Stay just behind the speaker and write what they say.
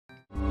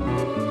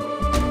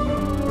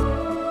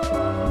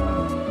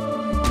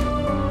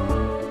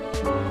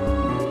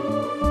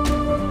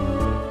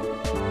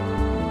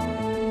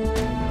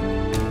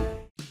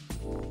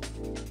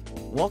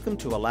Welcome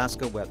to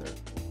Alaska Weather,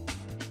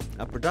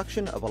 a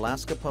production of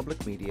Alaska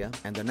Public Media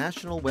and the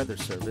National Weather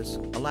Service,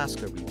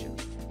 Alaska Region.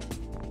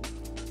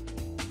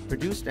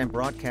 Produced and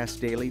broadcast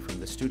daily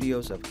from the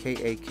studios of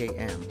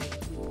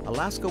KAKM,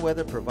 Alaska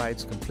Weather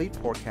provides complete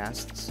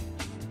forecasts,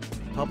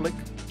 public,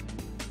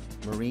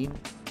 marine,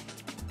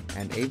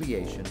 and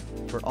aviation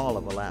for all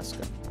of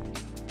Alaska.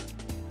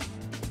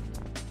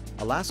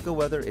 Alaska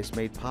Weather is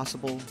made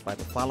possible by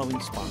the following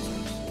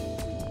sponsors.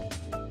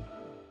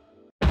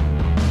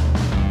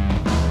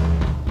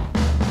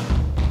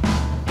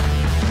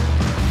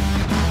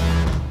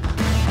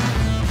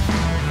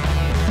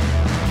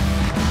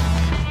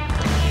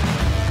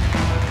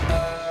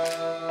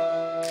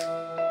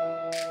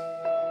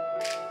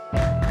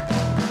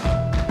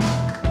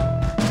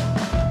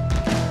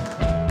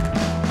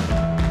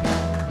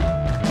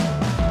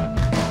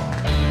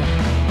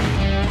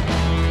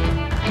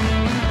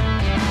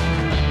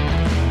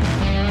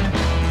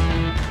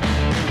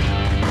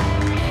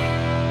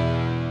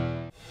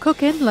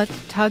 Cook Inlet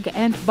Tug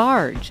and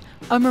Barge,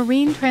 a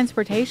marine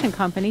transportation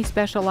company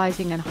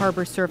specializing in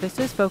harbor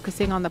services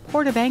focusing on the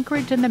Port of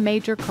Anchorage and the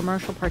major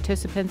commercial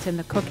participants in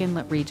the Cook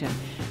Inlet region,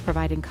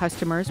 providing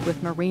customers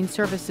with marine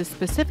services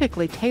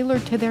specifically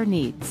tailored to their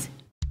needs.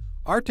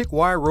 Arctic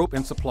Wire Rope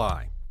and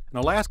Supply, an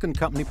Alaskan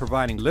company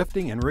providing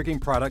lifting and rigging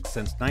products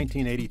since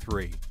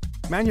 1983,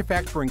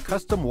 manufacturing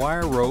custom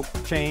wire rope,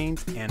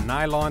 chains, and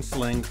nylon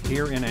slings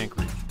here in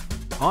Anchorage.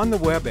 On the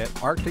web at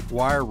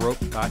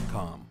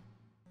arcticwirerope.com.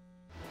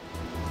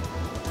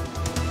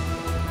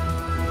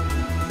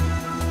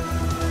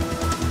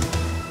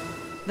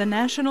 The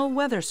National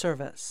Weather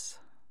Service.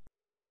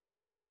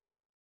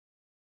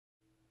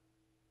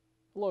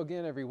 Hello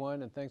again,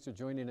 everyone, and thanks for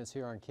joining us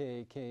here on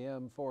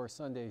KAKM for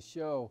Sunday's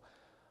show.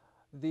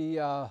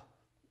 The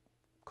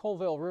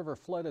Colville River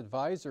Flood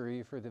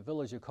Advisory for the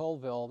village of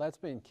Colville, that's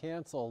been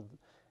canceled,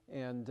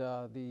 and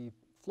the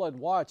flood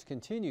watch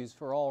continues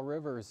for all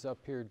rivers up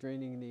here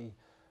draining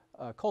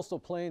the coastal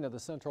plain of the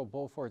central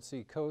Beaufort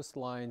Sea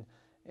coastline.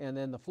 And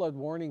then the flood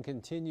warning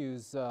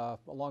continues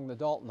along the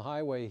Dalton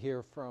Highway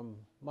here from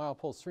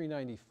milepost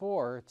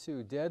 394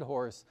 to Dead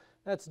Horse.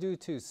 That's due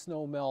to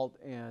snow melt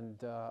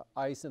and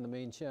ice in the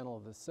main channel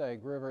of the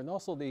Sag River. And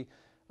also the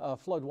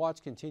flood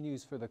watch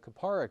continues for the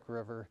Kaparik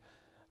River.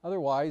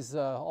 Otherwise,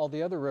 all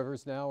the other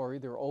rivers now are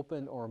either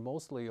open or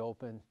mostly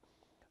open.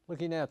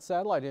 Looking at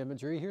satellite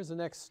imagery, here's the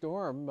next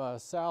storm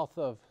south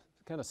of,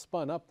 kind of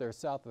spun up there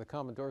south of the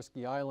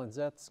Komodorsky Islands.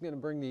 That's going to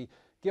bring the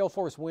gale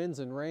force winds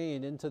and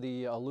rain into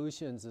the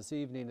Aleutians this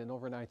evening and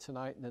overnight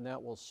tonight, and then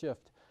that will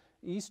shift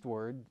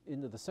eastward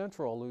into the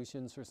central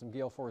Aleutians for some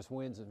gale force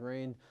winds and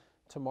rain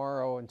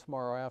tomorrow and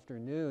tomorrow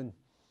afternoon.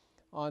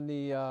 On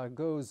the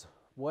goes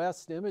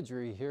west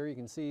imagery here, you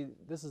can see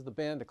this is the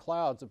band of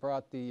clouds that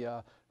brought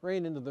the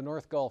rain into the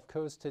North Gulf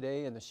Coast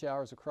today and the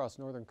showers across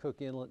northern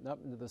Cook Inlet and up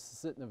into the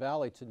Susitna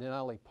Valley to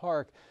Denali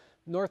Park.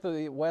 North of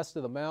the west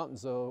of the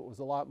mountains, though, it was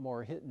a lot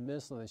more hit and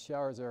miss on the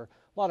showers. There are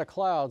a lot of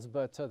clouds,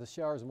 but the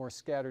showers are more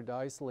scattered to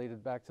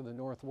isolated back to the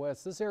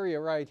northwest. This area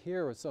right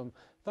here with some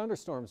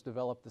thunderstorms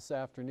developed this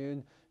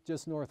afternoon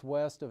just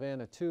northwest of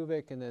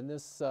Anatuvik, and then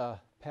this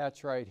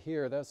patch right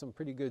here, that's some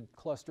pretty good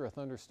cluster of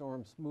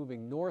thunderstorms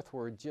moving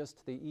northward just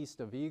to the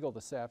east of Eagle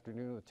this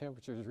afternoon. The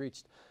temperatures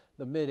reached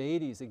the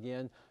mid-80s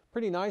again.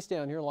 Pretty nice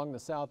down here along the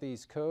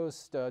southeast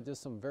coast,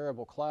 just some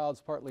variable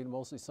clouds, partly to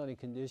mostly sunny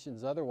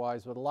conditions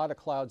otherwise, but a lot of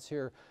clouds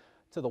here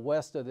to the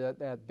west of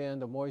that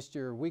band of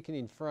moisture,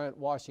 weakening front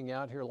washing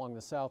out here along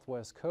the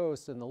southwest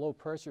coast, and the low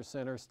pressure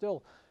center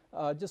still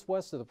just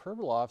west of the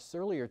Pribilofs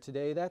earlier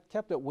today. That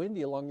kept it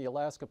windy along the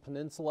Alaska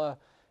Peninsula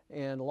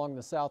and along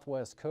the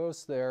southwest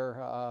coast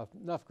there.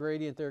 Enough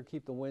gradient there to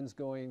keep the winds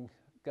going,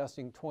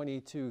 gusting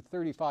 20 to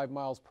 35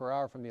 miles per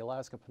hour from the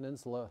Alaska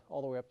Peninsula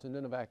all the way up to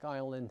Nunivak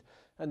Island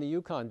and the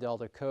Yukon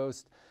Delta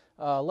coast.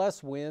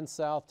 Less wind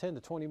south, 10 to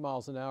 20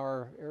 miles an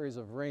hour, areas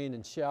of rain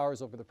and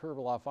showers over the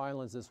Pribilof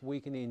Islands, this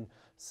weakening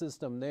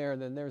system there.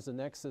 And then there's the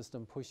next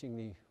system pushing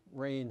the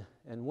rain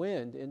and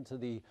wind into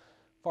the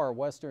far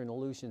western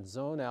Aleutian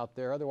zone out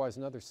there. Otherwise,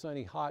 another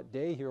sunny, hot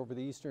day here over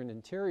the eastern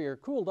interior.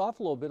 Cooled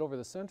off a little bit over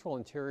the central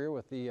interior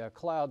with the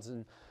clouds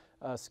and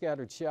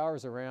scattered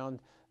showers around,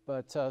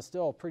 but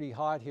still pretty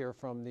hot here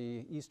from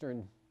the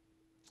eastern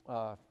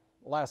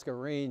Alaska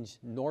range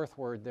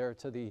northward there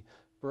to the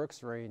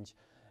Brooks Range.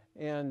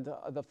 And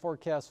the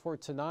forecast for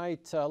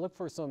tonight, look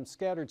for some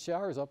scattered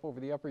showers up over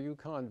the upper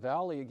Yukon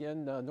Valley,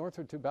 again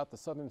northward to about the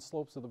southern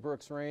slopes of the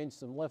Brooks Range,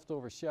 some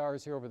leftover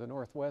showers here over the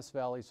northwest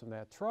valleys from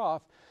that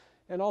trough.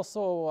 And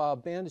also a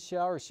band of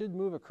showers should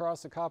move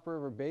across the Copper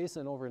River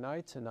Basin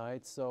overnight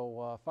tonight,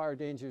 so fire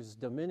danger is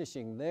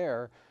diminishing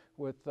there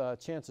with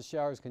chance of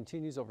showers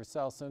continues over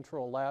south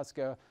central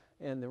Alaska,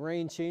 and the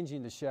rain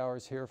changing to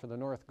showers here for the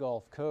North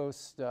Gulf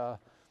Coast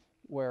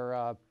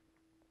where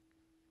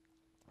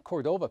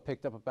Cordova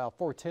picked up about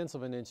 4/10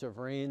 of an inch of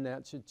rain.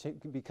 That should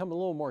become a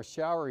little more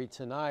showery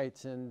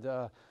tonight, and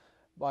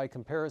by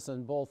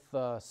comparison, both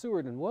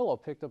Seward and Willow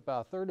picked up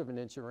about 1/3 of an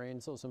inch of rain,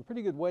 so some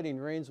pretty good wetting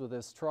rains with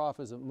this trough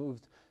as it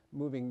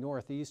moving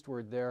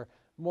northeastward there.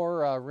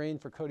 More rain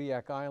for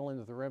Kodiak Island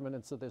with the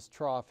remnants of this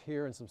trough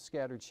here and some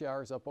scattered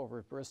showers up over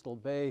at Bristol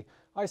Bay.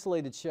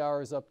 Isolated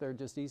showers up there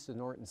just east of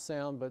Norton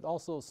Sound, but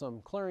also some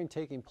clearing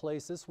taking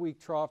place. This weak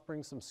trough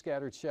brings some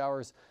scattered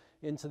showers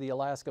into the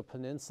Alaska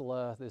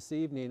Peninsula this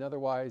evening.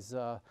 Otherwise,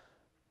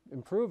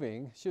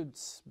 improving. Should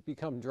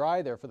become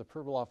dry there for the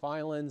Pribilof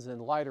Islands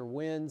and lighter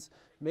winds,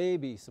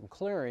 maybe some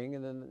clearing,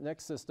 and then the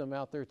next system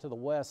out there to the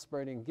west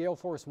spreading gale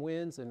force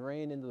winds and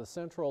rain into the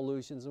central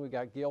Aleutians, and we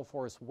got gale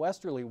force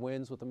westerly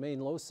winds with the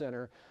main low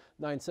center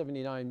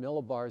 979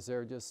 millibars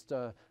there just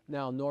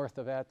now north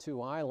of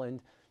Attu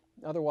Island.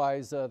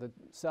 Otherwise, the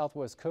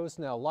southwest coast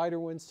now lighter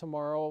winds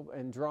tomorrow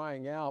and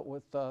drying out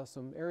with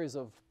some areas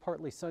of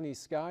partly sunny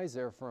skies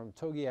there from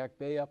Togiak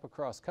Bay up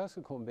across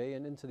Kuskokwim Bay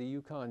and into the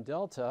Yukon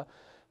Delta.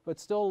 But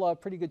still a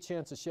pretty good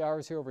chance of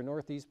showers here over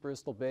northeast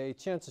Bristol Bay.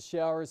 Chance of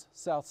showers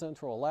south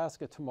central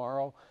Alaska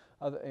tomorrow,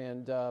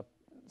 and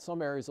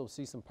some areas will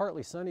see some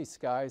partly sunny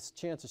skies.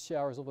 Chance of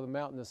showers over the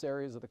mountainous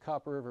areas of the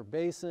Copper River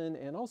Basin,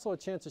 and also a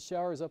chance of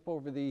showers up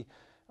over the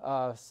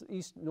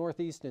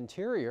northeast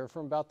interior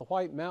from about the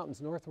White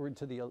Mountains northward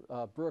to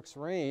the Brooks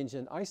Range,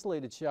 and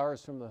isolated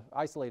showers from the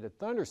isolated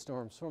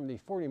thunderstorms from the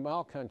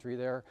 40-mile country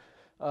there.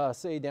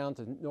 Say down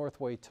to North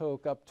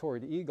Waytok up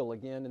toward Eagle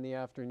again in the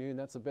afternoon.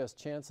 That's the best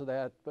chance of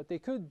that, but they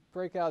could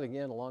break out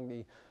again along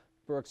the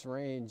Brooks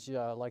Range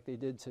like they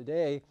did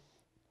today.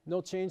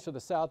 No change for the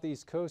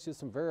southeast coast,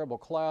 just some variable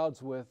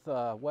clouds with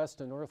west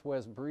and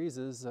northwest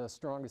breezes,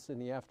 strongest in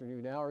the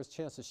afternoon hours.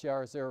 Chance of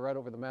showers there right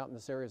over the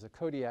mountainous areas of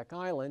Kodiak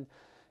Island.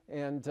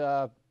 And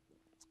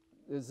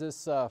is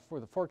this for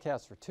the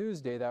forecast for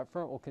Tuesday? That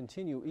front will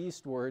continue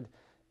eastward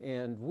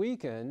and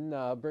weaken,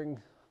 bring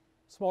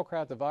small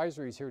craft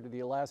advisories here to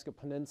the Alaska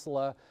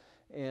Peninsula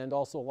and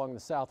also along the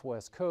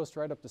southwest coast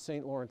right up to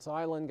St. Lawrence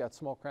Island. Got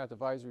small craft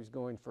advisories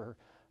going for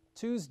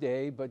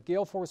Tuesday, but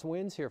gale force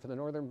winds here for the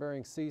northern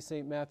Bering Sea,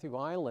 St. Matthew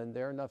Island.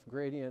 There enough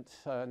gradient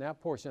in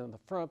that portion of the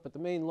front, but the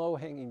main low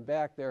hanging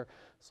back there,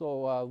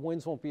 so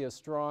winds won't be as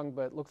strong,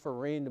 but look for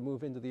rain to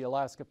move into the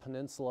Alaska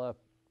Peninsula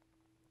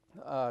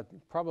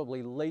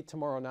probably late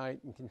tomorrow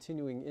night and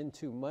continuing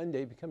into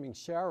Monday, becoming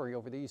showery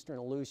over the eastern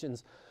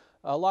Aleutians.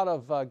 A lot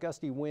of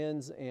gusty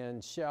winds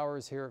and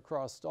showers here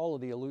across all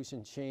of the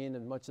Aleutian chain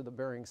and much of the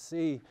Bering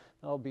Sea.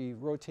 I'll be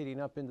rotating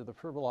up into the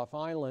Pribilof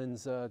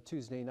Islands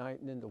Tuesday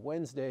night and into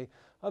Wednesday.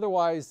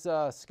 Otherwise,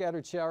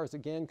 scattered showers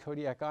again,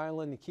 Kodiak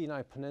Island, the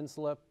Kenai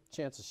Peninsula,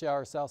 chance of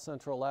showers south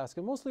central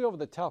Alaska, mostly over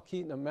the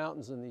Talkeetna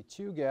Mountains and the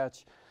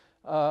Chugach.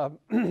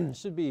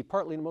 Should be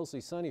partly to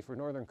mostly sunny for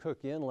northern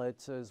Cook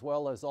Inlet, as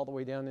well as all the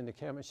way down into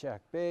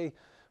Kamishak Bay.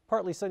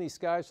 Partly sunny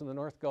skies from the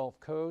North Gulf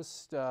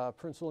Coast,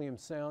 Prince William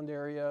Sound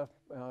area,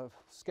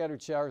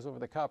 scattered showers over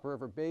the Copper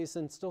River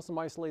Basin, still some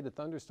isolated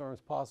thunderstorms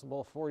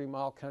possible,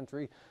 40-mile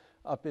country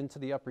up into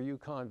the upper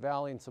Yukon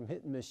Valley, and some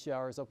hit and miss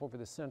showers up over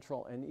the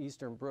central and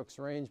eastern Brooks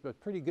Range, but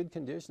pretty good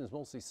conditions,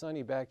 mostly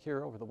sunny back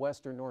here over the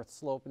western North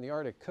Slope and the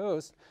Arctic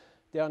coast,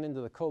 down into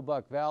the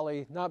Kobuk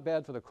Valley. Not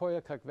bad for the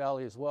Koyukuk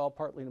Valley as well,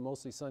 partly to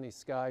mostly sunny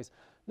skies.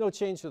 No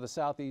change for the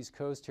southeast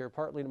coast here,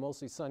 partly to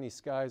mostly sunny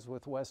skies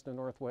with west and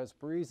northwest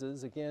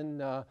breezes. Again,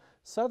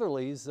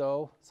 southerlies,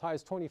 though, as high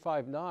as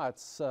 25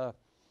 knots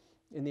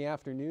in the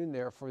afternoon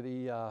there for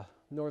the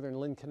northern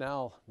Lynn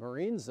Canal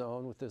marine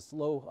zone with this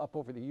low up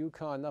over the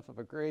Yukon, enough of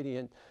a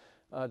gradient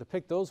to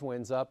pick those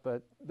winds up,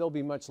 but they'll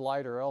be much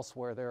lighter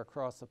elsewhere there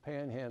across the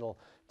Panhandle.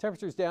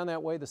 Temperatures down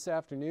that way this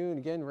afternoon,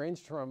 again,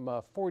 ranged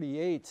from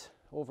 48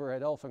 over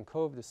at Elfin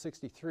Cove to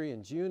 63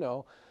 in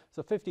Juneau.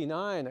 So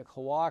 59 at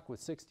AKwx with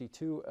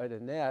 62 at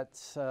Annette.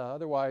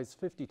 Otherwise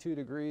 52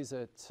 degrees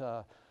at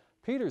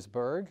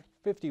Petersburg,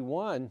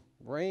 51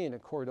 rain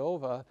at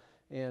Cordova,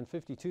 and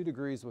 52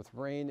 degrees with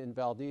rain in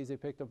Valdez. They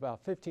picked up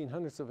about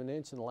 0.15 of an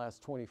inch in the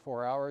last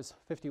 24 hours.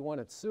 51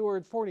 at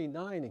Seward,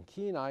 49 in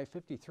Kenai,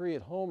 53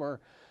 at Homer.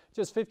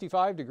 Just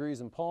 55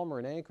 degrees in Palmer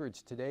and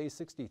Anchorage today,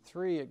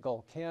 63 at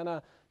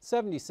Gulkana,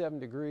 77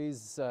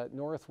 degrees at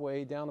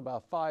Northway, down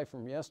about 5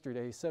 from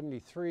yesterday,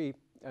 73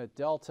 at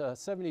Delta,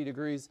 70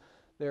 degrees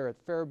there at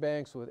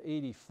Fairbanks with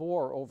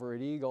 84 over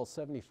at Eagle,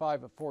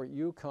 75 at Fort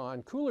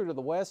Yukon. Cooler to the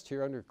west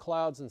here under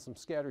clouds and some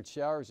scattered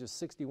showers, just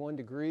 61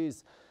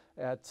 degrees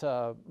at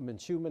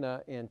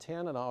Minchumina and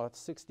Tanana,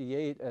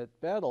 68 at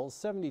Bettles,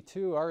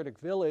 72 Arctic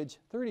Village,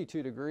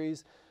 32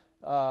 degrees.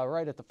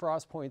 Right at the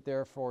frost point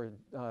there for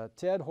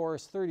Dead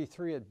Horse,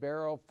 33 at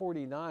Barrow,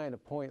 49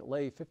 at Point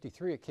Lay,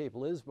 53 at Cape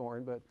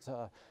Lisburne, but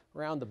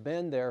around the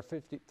bend there,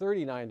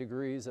 39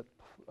 degrees at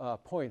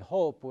Point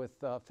Hope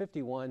with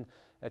 51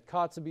 at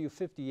Kotzebue,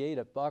 58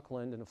 at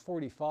Buckland, and a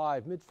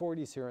 45,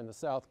 mid-40s here on the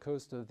south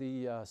coast of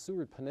the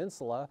Seward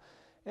Peninsula,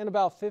 and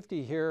about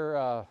 50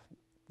 here,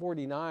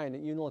 49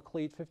 at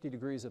Unalakleet, 50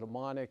 degrees at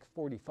Amonic,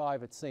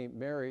 45 at St.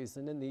 Mary's.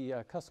 And in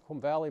the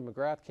Kuskokwim Valley,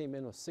 McGrath came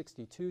in with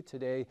 62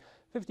 today,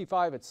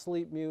 55 at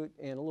Sleepmute,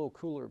 and a little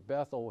cooler at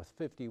Bethel with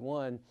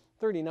 51,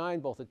 39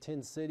 both at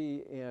Tin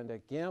City and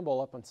at Gamble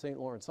up on St.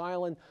 Lawrence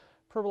Island.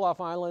 Pribilof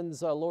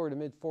Islands lower to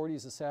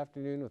mid-40s this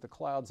afternoon with the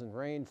clouds and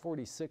rain.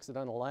 46 at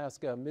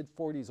Unalaska,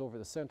 mid-40s over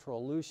the central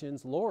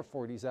Aleutians, lower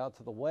 40s out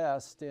to the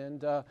west,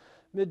 and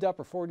mid to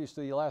upper 40s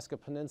to the Alaska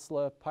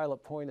Peninsula.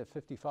 Pilot Point at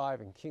 55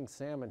 and King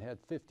Salmon had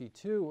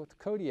 52 with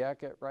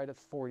Kodiak right at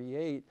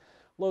 48.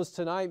 Lows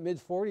tonight,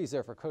 mid-40s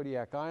there for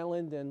Kodiak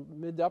Island, and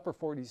mid to upper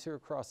 40s here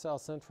across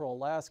south central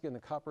Alaska and the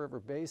Copper River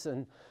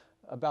Basin.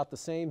 About the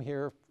same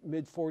here,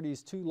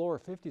 mid-40s to lower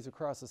 50s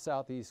across the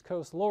southeast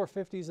coast, lower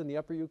 50s in the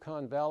upper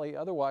Yukon Valley.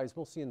 Otherwise,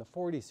 we'll see in the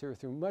 40s here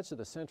through much of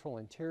the central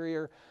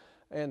interior,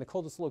 and the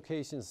coldest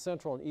locations,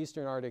 central and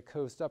eastern Arctic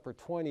coast, upper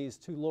 20s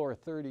to lower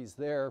 30s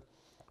there.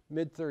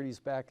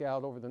 Mid-30s back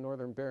out over the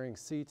northern Bering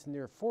Sea to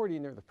near 40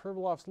 near the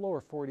Pribilofs,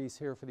 lower 40s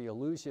here for the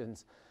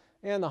Aleutians.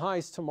 And the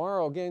highs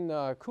tomorrow, again,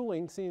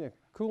 seeing a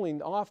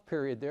cooling off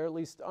period there, at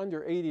least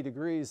under 80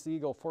 degrees. The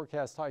Eagle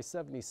forecast high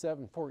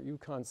 77, Fort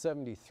Yukon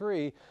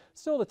 73.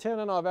 Still the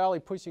Tanana Valley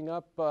pushing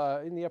up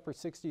in the upper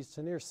 60s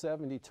to near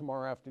 70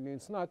 tomorrow afternoon.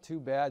 It's not too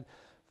bad.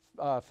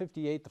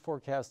 58 the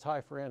forecast high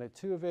for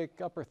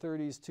Anaktuvik, upper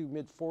 30s to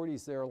mid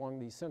 40s there along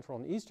the central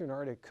and eastern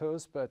Arctic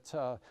coast, but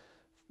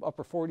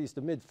upper 40s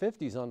to mid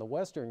 50s on the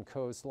western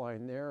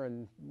coastline there,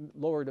 and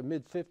lower to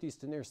mid 50s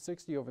to near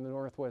 60 over the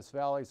Northwest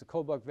Valleys, the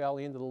Kobuk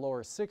Valley into the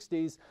lower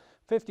 60s,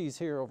 50s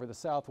here over the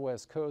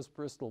southwest coast,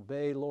 Bristol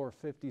Bay, lower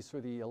 50s for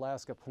the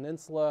Alaska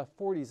Peninsula,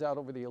 40s out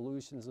over the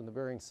Aleutians and the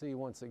Bering Sea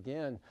once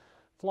again.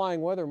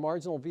 Flying weather,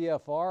 marginal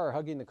VFR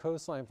hugging the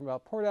coastline from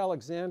about Port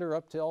Alexander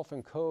up to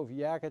Elfin Cove,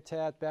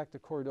 Yakutat, back to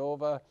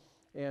Cordova,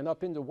 and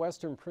up into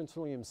western Prince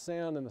William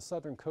Sound and the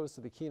southern coast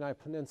of the Kenai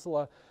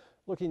Peninsula.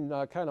 Looking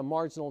kind of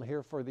marginal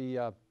here for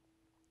the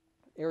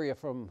area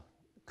from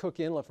Cook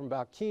Inlet from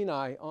about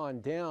Kenai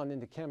on down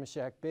into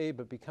Kamishak Bay,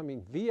 but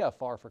becoming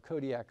VFR for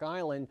Kodiak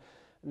Island.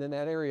 And then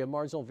that area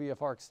marginal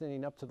VFR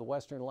extending up to the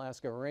western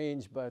Alaska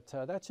Range, but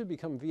that should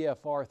become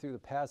VFR through the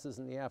passes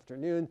in the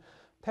afternoon.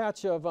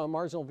 Patch of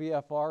marginal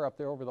VFR up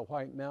there over the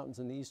White Mountains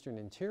in the eastern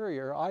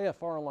interior.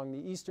 IFR along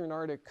the eastern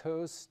Arctic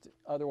coast,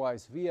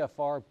 otherwise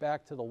VFR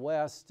back to the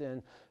west,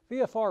 and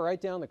VFR right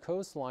down the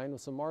coastline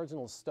with some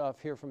marginal stuff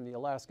here from the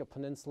Alaska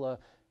Peninsula,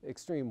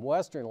 extreme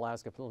western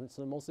Alaska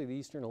Peninsula, mostly the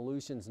eastern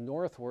Aleutians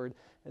northward,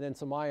 and then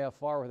some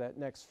IFR where that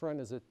next front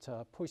as it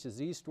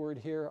pushes eastward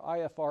here.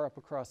 IFR up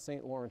across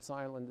St. Lawrence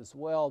Island as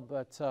well,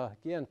 but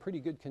again, pretty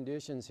good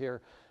conditions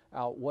here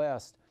out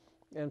west.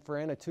 And for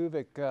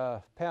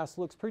Anaktuvik, pass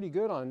looks pretty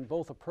good on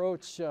both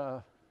approach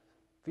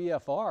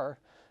VFR.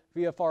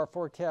 VFR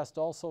forecast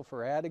also for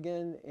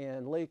Adigan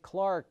and Lake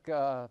Clark.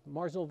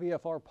 Marginal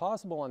VFR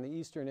possible on the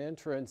eastern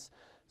entrance,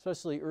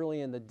 especially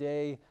early in the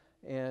day,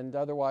 and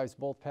otherwise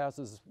both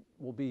passes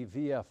will be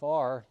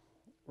VFR.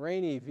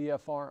 Rainy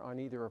VFR on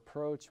either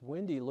approach.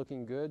 Windy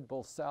looking good,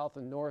 both south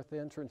and north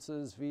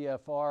entrances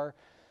VFR.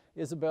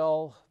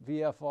 Isabel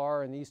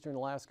VFR and Eastern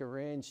Alaska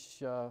Range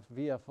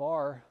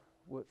VFR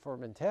for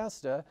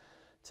Mentasta.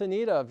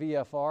 Tanita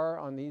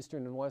VFR on the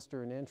eastern and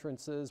western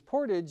entrances.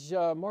 Portage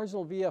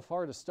marginal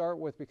VFR to start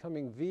with,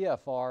 becoming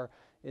VFR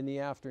in the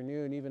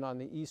afternoon, even on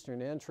the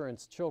eastern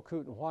entrance.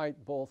 Chilkoot and White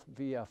both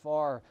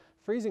VFR.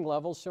 Freezing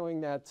levels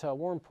showing that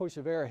warm push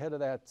of air ahead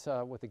of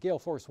that with the gale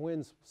force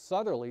winds,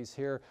 southerlies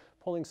here,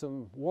 pulling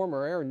some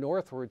warmer air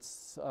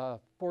northwards,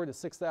 4,000 to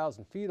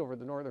 6,000 feet over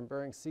the northern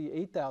Bering Sea,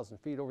 8,000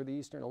 feet over the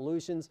eastern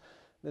Aleutians.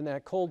 Then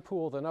that cold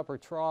pool with an upper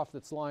trough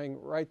that's lying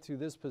right through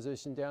this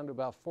position down to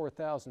about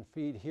 4,000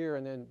 feet here,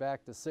 and then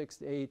back to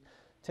 6,000 to 8,000,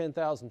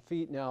 10,000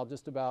 feet now,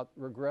 just about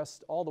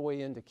regressed all the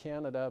way into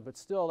Canada, but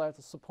still that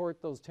to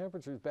support those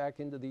temperatures back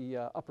into the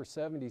upper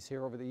 70s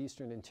here over the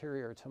eastern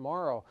interior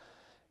tomorrow.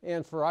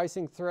 And for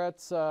icing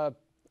threats,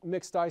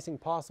 mixed icing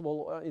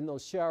possible in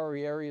those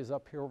showery areas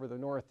up here over the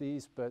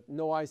northeast, but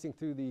no icing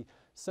through the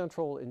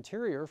central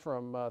interior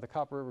from the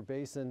Copper River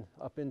Basin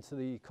up into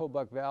the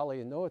Kobuk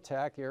Valley and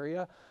Noatak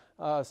area.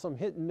 Some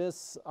hit and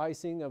miss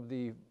icing of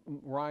the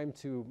rime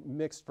to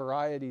mixed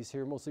varieties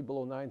here, mostly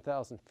below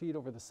 9,000 feet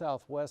over the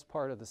southwest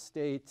part of the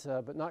state,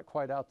 but not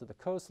quite out to the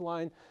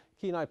coastline.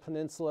 Kenai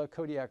Peninsula,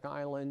 Kodiak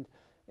Island,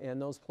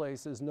 and those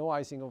places. No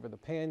icing over the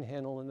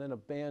Panhandle, and then a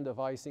band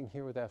of icing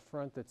here with that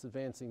front that's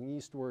advancing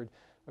eastward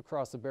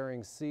across the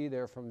Bering Sea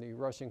there from the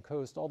Russian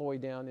coast all the way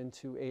down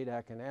into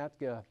Adak and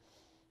Atka.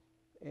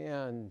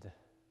 And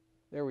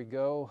there we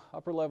go.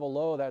 Upper level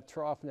low, that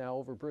trough now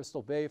over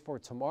Bristol Bay for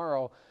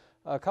tomorrow.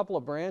 A couple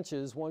of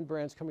branches, one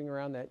branch coming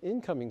around that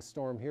incoming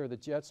storm here, the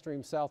jet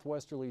stream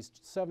southwesterly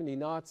 70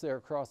 knots there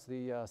across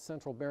the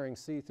central Bering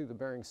Sea through the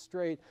Bering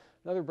Strait.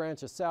 Another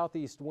branch of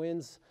southeast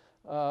winds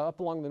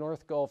up along the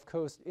North Gulf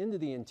Coast into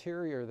the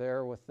interior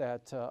there with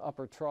that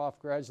upper trough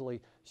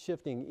gradually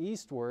shifting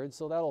eastward.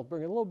 So that'll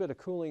bring a little bit of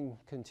cooling,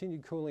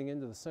 continued cooling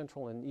into the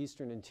central and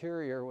eastern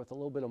interior with a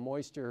little bit of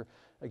moisture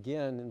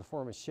again in the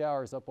form of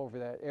showers up over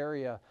that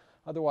area.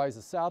 Otherwise,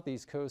 the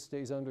southeast coast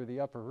stays under the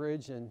upper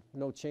ridge and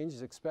no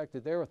changes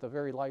expected there with the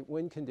very light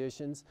wind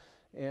conditions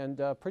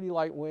and pretty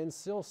light winds,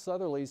 still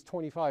southerlies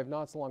 25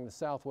 knots along the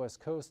southwest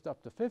coast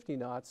up to 50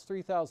 knots,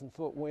 3,000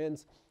 foot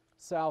winds,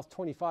 south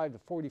 25 to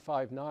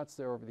 45 knots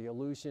there over the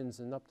Aleutians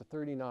and up to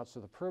 30 knots for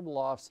the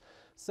Pribilofs.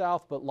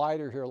 South but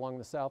lighter here along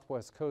the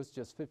southwest coast,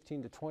 just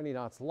 15 to 20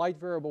 knots. Light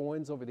variable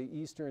winds over the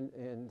eastern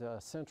and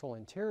central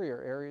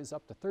interior areas,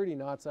 up to 30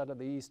 knots out of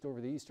the east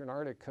over the eastern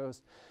Arctic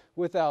coast.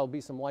 With that will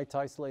be some light to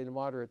isolated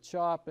moderate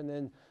chop, and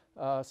then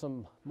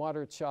some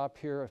moderate chop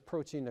here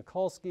approaching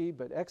Nikolsky,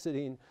 but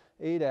exiting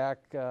Adak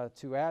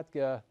to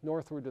Atka,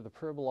 northward to the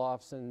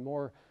Pribilofs, and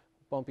more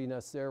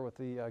bumpiness there with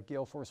the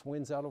gale force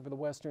winds out over the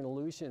western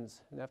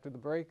Aleutians. And after the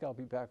break, I'll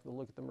be back with a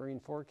look at the marine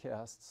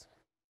forecasts.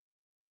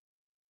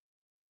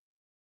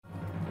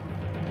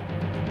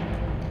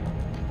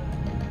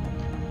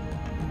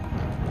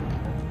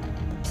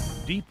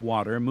 Deep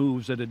water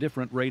moves at a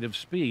different rate of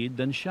speed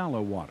than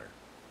shallow water.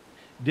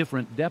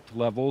 Different depth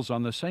levels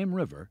on the same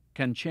river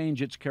can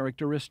change its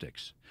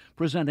characteristics,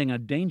 presenting a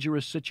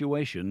dangerous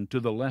situation to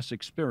the less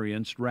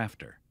experienced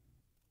rafter.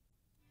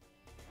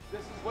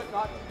 This is what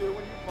not to do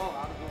when you fall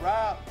out of the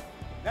raft.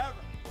 Never.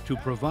 To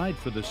provide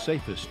for the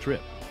safest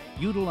trip,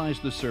 utilize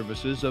the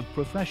services of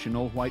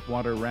professional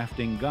whitewater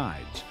rafting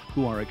guides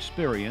who are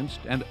experienced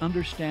and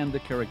understand the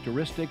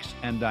characteristics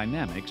and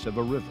dynamics of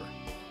a river.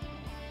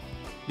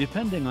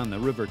 Depending on the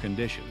river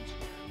conditions,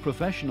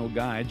 professional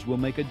guides will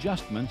make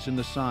adjustments in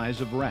the size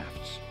of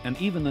rafts and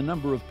even the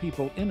number of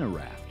people in a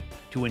raft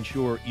to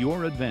ensure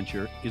your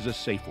adventure is a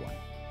safe one.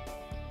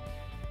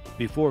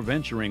 Before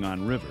venturing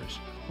on rivers,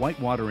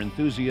 whitewater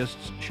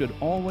enthusiasts should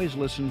always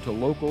listen to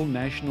local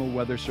National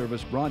Weather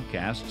Service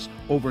broadcasts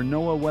over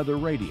NOAA Weather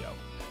Radio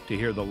to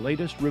hear the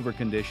latest river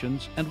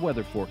conditions and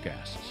weather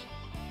forecasts.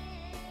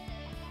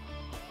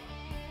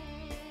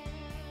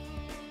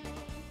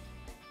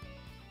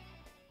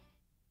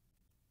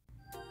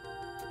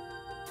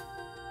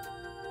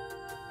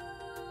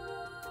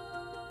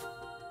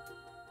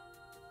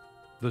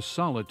 The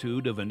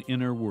solitude of an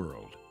inner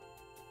world.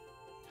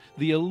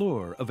 The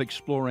allure of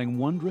exploring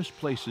wondrous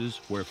places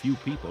where few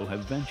people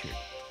have ventured.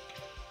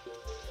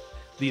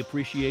 The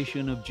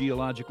appreciation of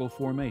geological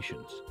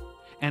formations,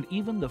 and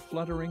even the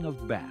fluttering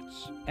of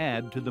bats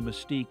add to the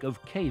mystique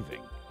of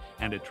caving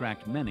and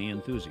attract many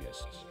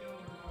enthusiasts.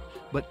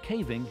 But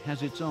caving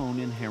has its own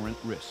inherent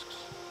risks.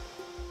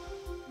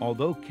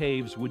 Although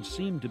caves would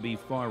seem to be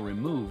far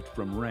removed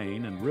from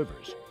rain and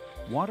rivers,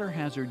 water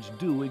hazards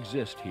do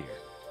exist here.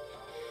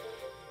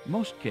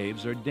 Most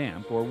caves are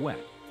damp or wet,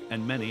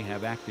 and many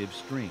have active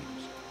streams.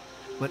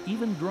 But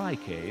even dry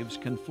caves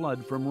can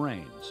flood from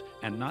rains,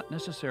 and not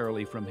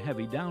necessarily from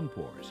heavy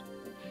downpours.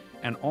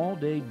 An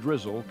all-day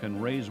drizzle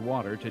can raise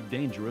water to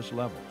dangerous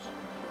levels,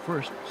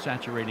 first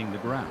saturating the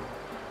ground,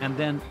 and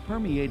then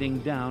permeating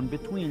down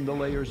between the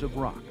layers of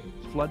rock,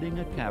 flooding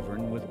a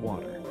cavern with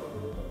water.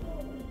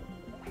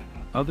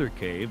 Other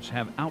caves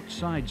have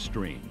outside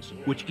streams,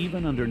 which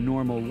even under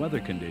normal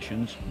weather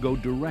conditions go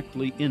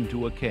directly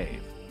into a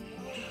cave.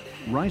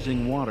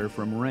 Rising water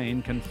from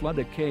rain can flood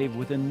a cave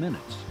within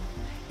minutes.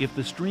 If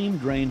the stream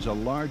drains a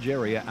large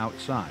area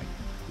outside,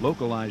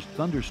 localized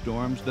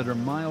thunderstorms that are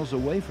miles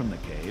away from the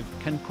cave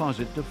can cause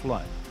it to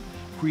flood,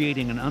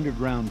 creating an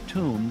underground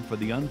tomb for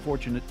the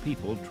unfortunate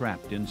people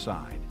trapped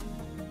inside.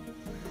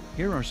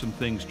 Here are some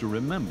things to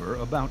remember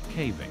about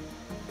caving.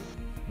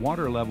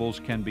 Water levels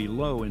can be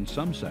low in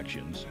some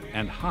sections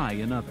and high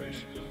in others.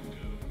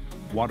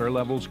 Water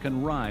levels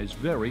can rise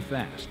very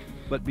fast,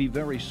 but be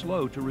very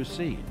slow to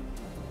recede.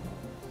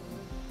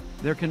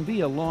 There can be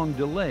a long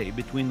delay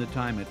between the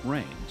time it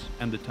rains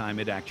and the time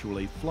it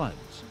actually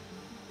floods.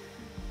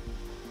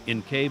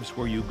 In caves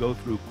where you go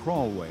through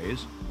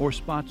crawlways or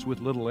spots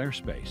with little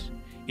airspace,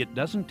 it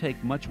doesn't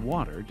take much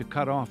water to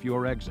cut off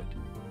your exit.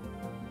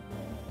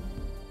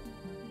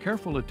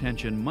 Careful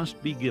attention must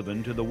be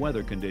given to the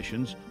weather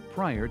conditions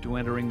prior to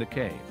entering the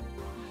cave.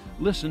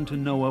 Listen to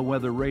NOAA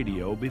Weather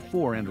Radio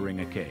before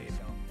entering a cave.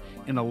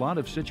 In a lot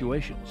of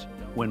situations,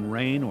 when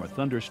rain or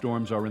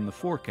thunderstorms are in the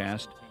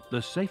forecast,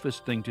 the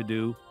safest thing to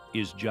do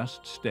is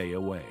just stay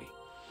away.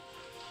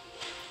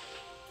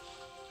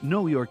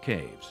 Know your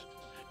caves.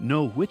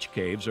 Know which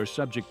caves are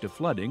subject to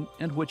flooding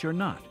and which are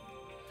not.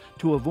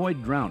 To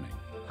avoid drowning,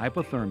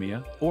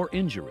 hypothermia, or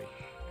injury,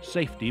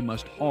 safety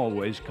must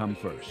always come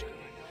first.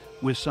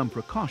 With some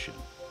precaution,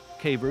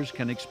 cavers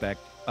can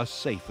expect a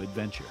safe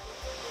adventure.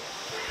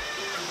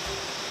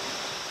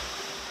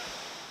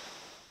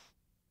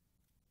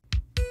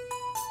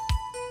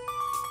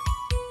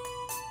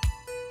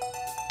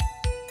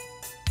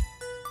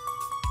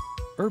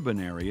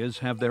 Urban areas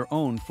have their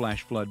own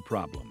flash flood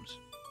problems.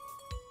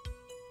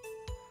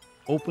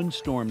 Open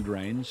storm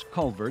drains,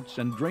 culverts,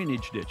 and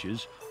drainage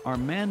ditches are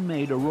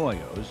man-made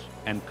arroyos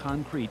and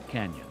concrete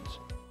canyons.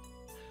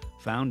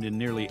 Found in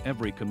nearly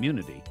every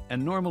community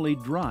and normally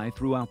dry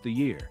throughout the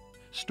year,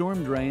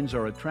 storm drains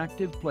are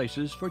attractive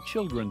places for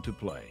children to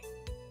play.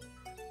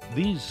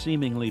 These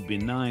seemingly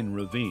benign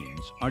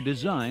ravines are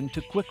designed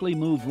to quickly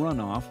move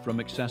runoff from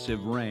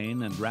excessive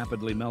rain and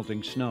rapidly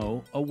melting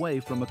snow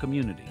away from a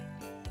community.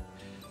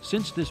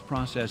 Since this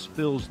process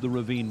fills the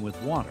ravine with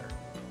water,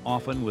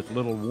 often with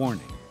little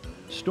warning,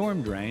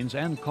 storm drains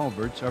and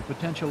culverts are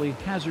potentially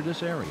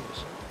hazardous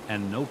areas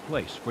and no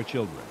place for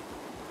children.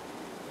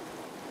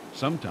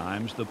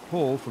 Sometimes the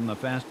pull from the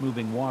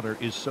fast-moving water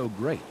is so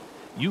great,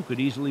 you could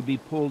easily be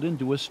pulled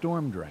into a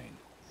storm drain.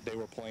 They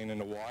were playing in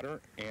the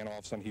water, and all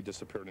of a sudden he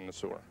disappeared in the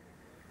sewer.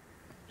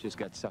 Just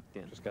got sucked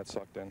in. Just got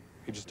sucked in.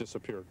 He just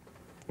disappeared.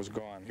 Was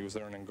gone. He was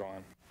there and then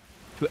gone.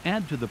 To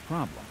add to the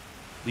problem,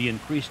 the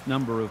increased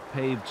number of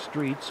paved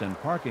streets and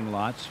parking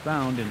lots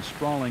found in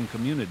sprawling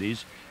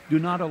communities do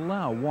not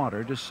allow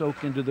water to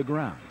soak into the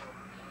ground.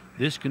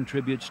 This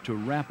contributes to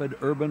rapid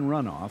urban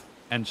runoff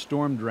and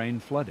storm drain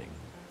flooding.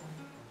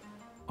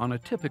 On a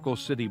typical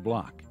city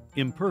block,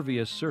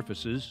 impervious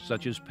surfaces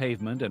such as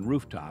pavement and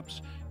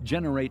rooftops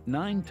generate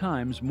 9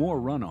 times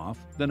more runoff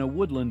than a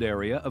woodland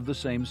area of the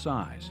same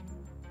size.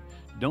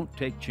 Don't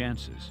take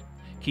chances.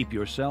 Keep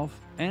yourself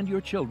and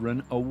your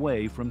children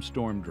away from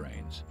storm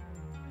drains.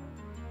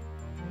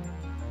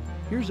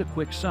 Here's a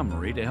quick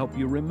summary to help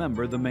you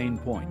remember the main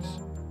points.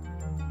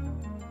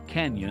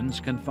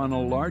 Canyons can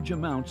funnel large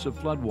amounts of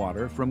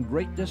floodwater from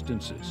great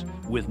distances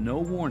with no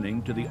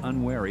warning to the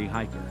unwary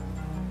hiker.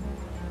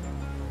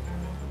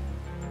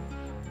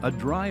 A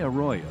dry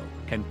arroyo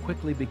can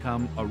quickly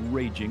become a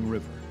raging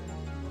river.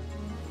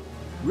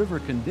 River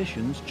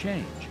conditions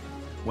change.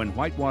 When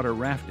whitewater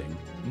rafting,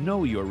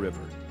 know your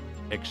river.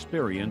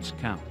 Experience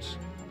counts.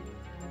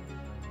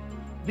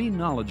 Be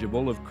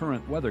knowledgeable of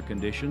current weather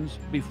conditions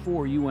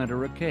before you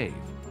enter a cave.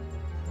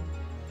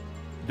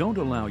 Don't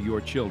allow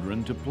your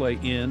children to play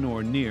in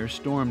or near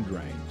storm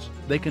drains.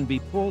 They can be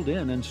pulled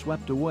in and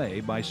swept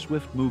away by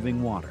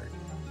swift-moving water.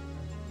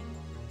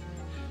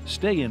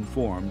 Stay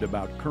informed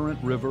about current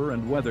river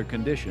and weather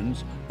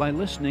conditions by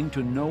listening to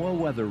NOAA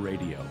weather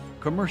radio,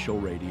 commercial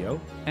radio,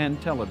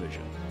 and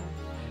television.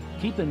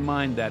 Keep in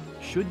mind that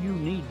should you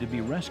need to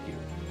be rescued,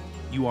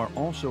 you are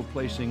also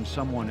placing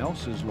someone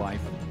else's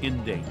life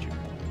in danger.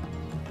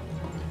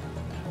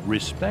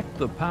 Respect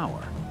the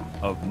power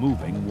of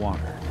moving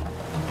water.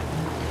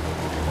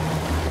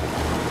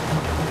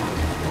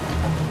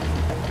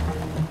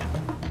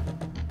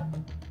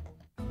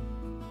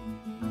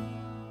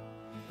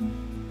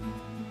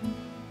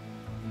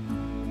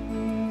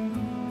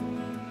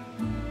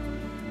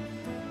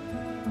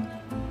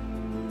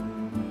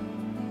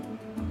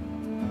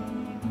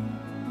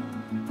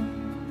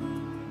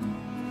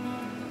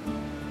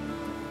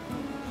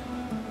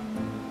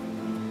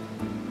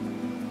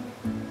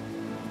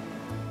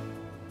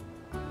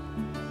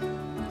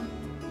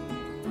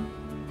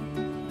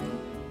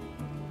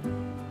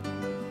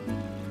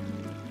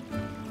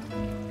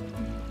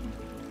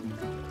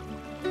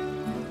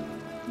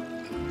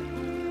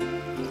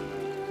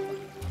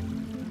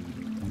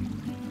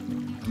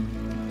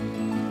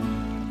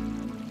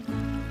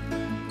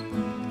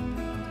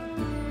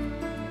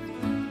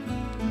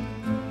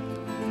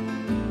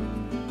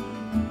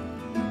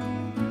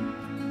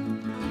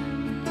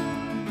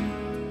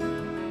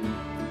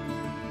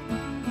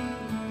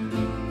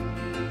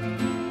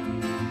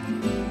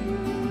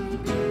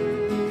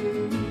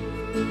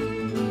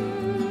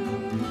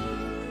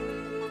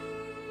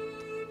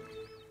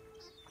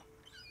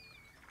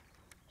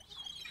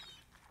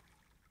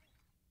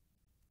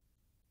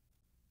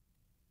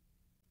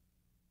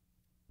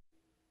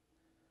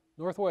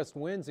 Northwest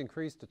winds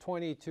increased to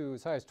 20 to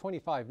as high as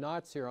 25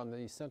 knots here on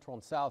the central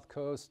and south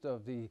coast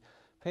of the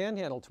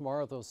Panhandle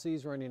tomorrow, those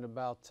seas running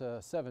about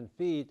 7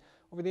 feet.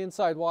 Over the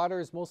inside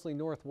waters, mostly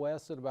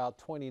northwest at about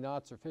 20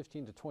 knots or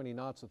 15 to 20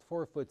 knots with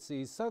 4-foot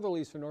seas.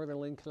 Southerlies for northern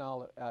Lynn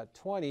Canal at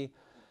 20.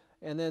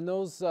 And then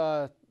those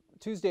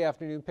Tuesday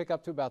afternoon pick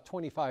up to about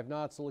 25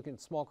 knots. So looking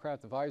at small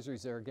craft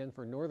advisories there again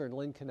for northern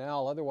Lynn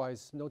Canal.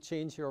 Otherwise, no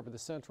change here over the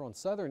central and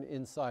southern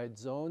inside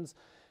zones.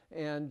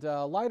 And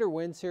lighter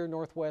winds here,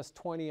 northwest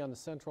 20 on the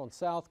central and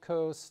south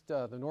coast.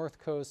 The north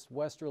coast,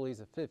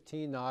 westerlies at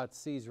 15 knots,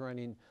 seas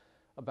running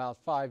about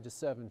 5 to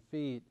 7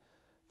 feet.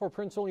 For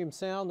Prince William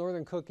Sound,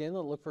 northern Cook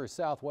Inlet, look for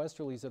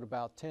southwesterlies at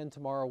about 10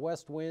 tomorrow.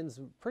 West winds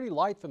pretty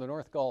light for the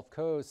North Gulf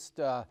Coast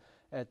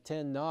at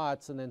 10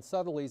 knots, and then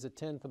southerlies at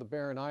 10 for the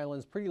Barren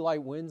Islands. Pretty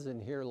light winds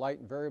in here, light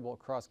and variable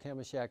across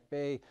Kamishak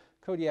Bay,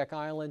 Kodiak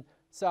Island.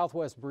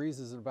 Southwest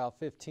breezes at about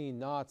 15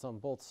 knots on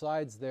both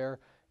sides there,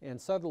 and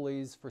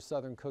southerlies for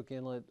southern Cook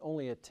Inlet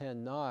only at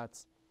 10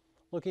 knots.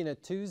 Looking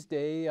at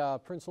Tuesday,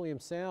 Prince William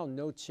Sound,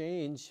 no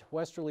change.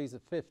 Westerlies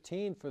at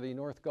 15 for the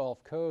North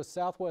Gulf Coast.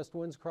 Southwest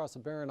winds across the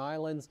Barren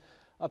Islands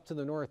up to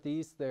the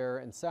northeast there,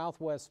 and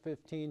southwest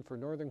 15 for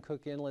northern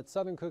Cook Inlet.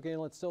 Southern Cook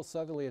Inlet still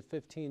southerly at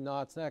 15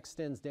 knots. That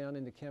extends down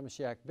into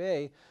Kamishak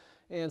Bay.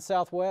 And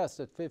southwest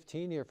at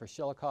 15 here for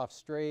Shelikof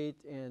Strait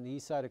and the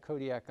east side of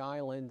Kodiak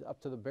Island up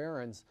to the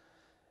Barrens.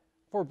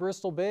 For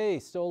Bristol Bay,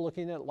 still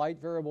looking at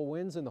light variable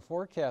winds in the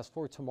forecast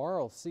for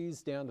tomorrow.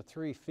 Seas down to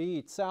 3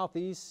 feet.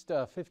 Southeast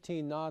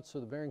 15 knots for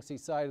the Bering Sea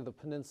side of the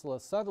peninsula.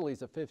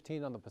 Southerlies at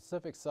 15 on the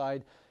Pacific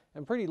side.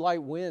 And pretty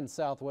light winds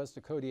southwest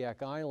of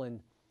Kodiak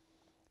Island.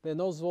 Then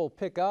those will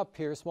pick up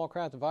here. Small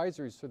craft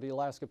advisories for the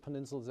Alaska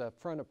Peninsula as that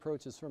front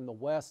approaches from the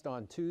west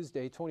on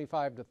Tuesday.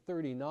 25 to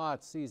 30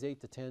 knots, seas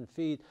 8 to 10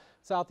 feet.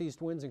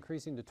 Southeast winds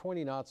increasing to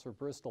 20 knots for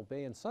Bristol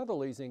Bay, and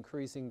southerlies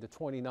increasing to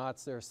 20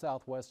 knots there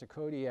southwest of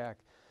Kodiak.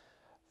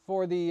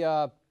 For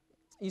the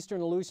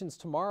Eastern Aleutians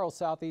tomorrow,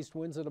 southeast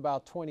winds at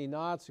about 20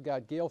 knots. We've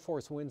got gale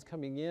force winds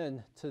coming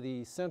in to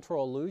the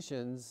central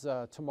Aleutians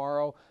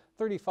tomorrow,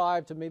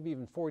 35 to maybe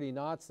even 40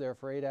 knots there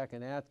for Adak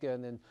and Atka,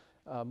 and then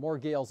more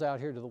gales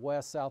out here to the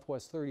west,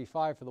 southwest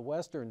 35 for the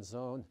western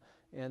zone.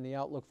 And the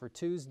outlook for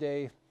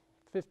Tuesday,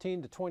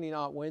 15 to 20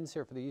 knot winds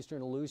here for the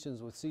eastern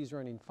Aleutians with seas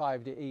running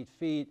 5 to 8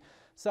 feet.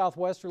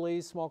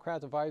 Southwesterlies, small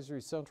craft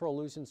advisory, central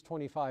Aleutians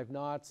 25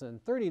 knots and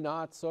 30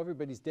 knots, so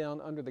everybody's down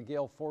under the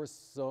gale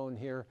force zone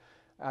here,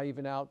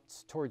 even out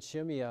towards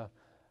Shemya.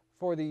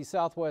 For the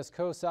southwest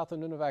coast, south of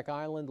Nunivak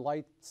Island,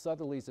 light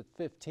southerlies at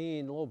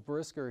 15, a little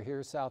brisker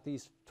here,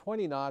 southeast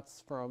 20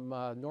 knots from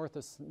north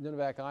of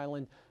Nunivak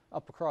Island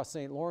up across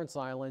St. Lawrence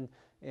Island,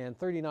 and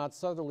 30 knots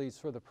southerlies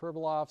for the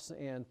Pribilofs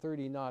and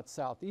 30 knots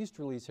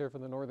southeasterlies here for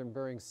the northern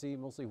Bering Sea,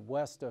 mostly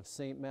west of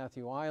St.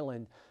 Matthew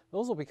Island.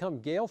 Those will become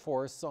gale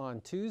force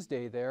on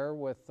Tuesday there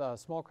with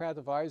small craft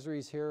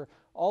advisories here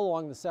all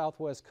along the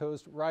southwest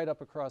coast, right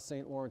up across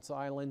St. Lawrence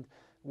Island,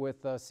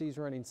 with seas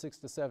running 6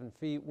 to 7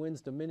 feet.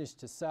 Winds diminished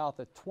to south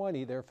at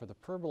 20 there for the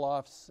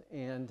Pribilofs,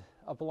 and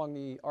up along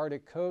the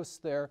Arctic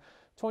coast there,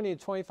 20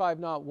 to 25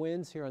 knot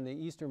winds here on the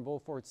eastern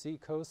Beaufort Sea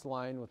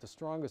coastline, with the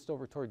strongest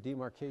over toward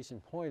demarcation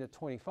point at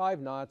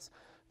 25 knots.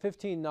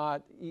 15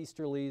 knot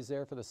easterlies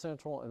there for the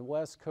central and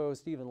west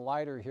coast, even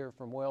lighter here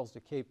from Wales to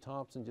Cape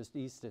Thompson, just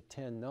east at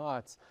 10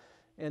 knots.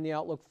 And the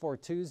outlook for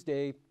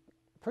Tuesday,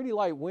 pretty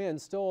light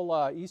winds, still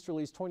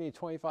easterlies 20 to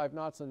 25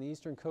 knots on the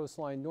eastern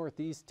coastline,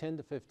 northeast 10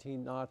 to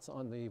 15 knots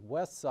on the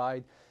west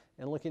side.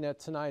 And looking at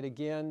tonight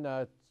again,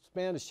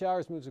 band of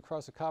showers moves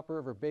across the Copper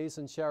River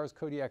Basin, showers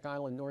Kodiak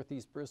Island,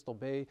 northeast Bristol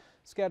Bay,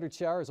 scattered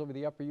showers over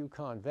the upper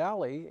Yukon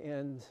Valley,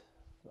 and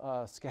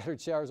scattered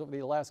showers over the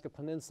Alaska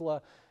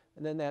Peninsula.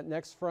 And then that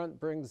next front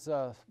brings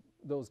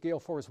those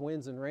gale force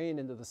winds and rain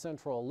into the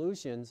central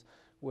Aleutians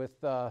with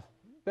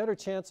better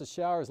chance of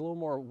showers, a little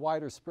more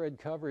wider spread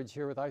coverage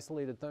here with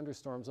isolated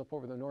thunderstorms up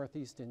over the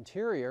northeast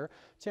interior.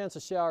 Chance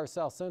of showers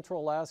south central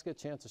Alaska,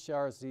 chance of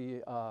showers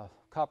the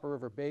Copper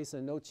River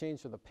Basin. No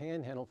change for the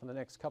Panhandle for the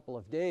next couple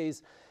of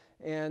days.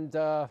 And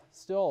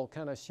still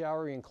kind of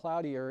showery and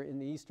cloudier in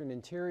the eastern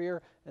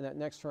interior, and that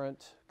next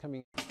front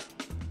coming.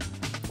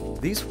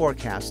 These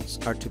forecasts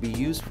are to be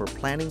used for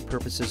planning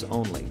purposes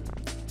only.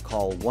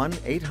 Call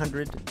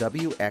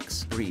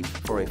 1-800-WX-BRIEF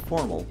for a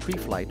formal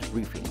pre-flight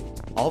briefing.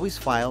 Always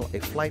file a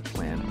flight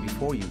plan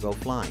before you go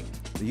flying.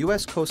 The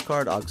U.S. Coast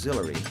Guard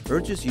Auxiliary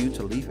urges you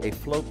to leave a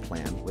float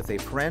plan with a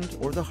friend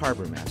or the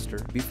harbor master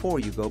before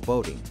you go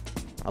boating.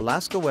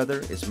 Alaska Weather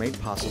is made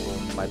possible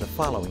by the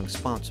following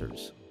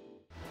sponsors.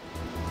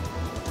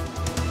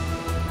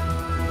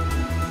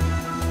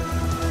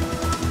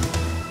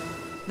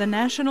 The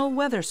National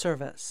Weather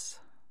Service.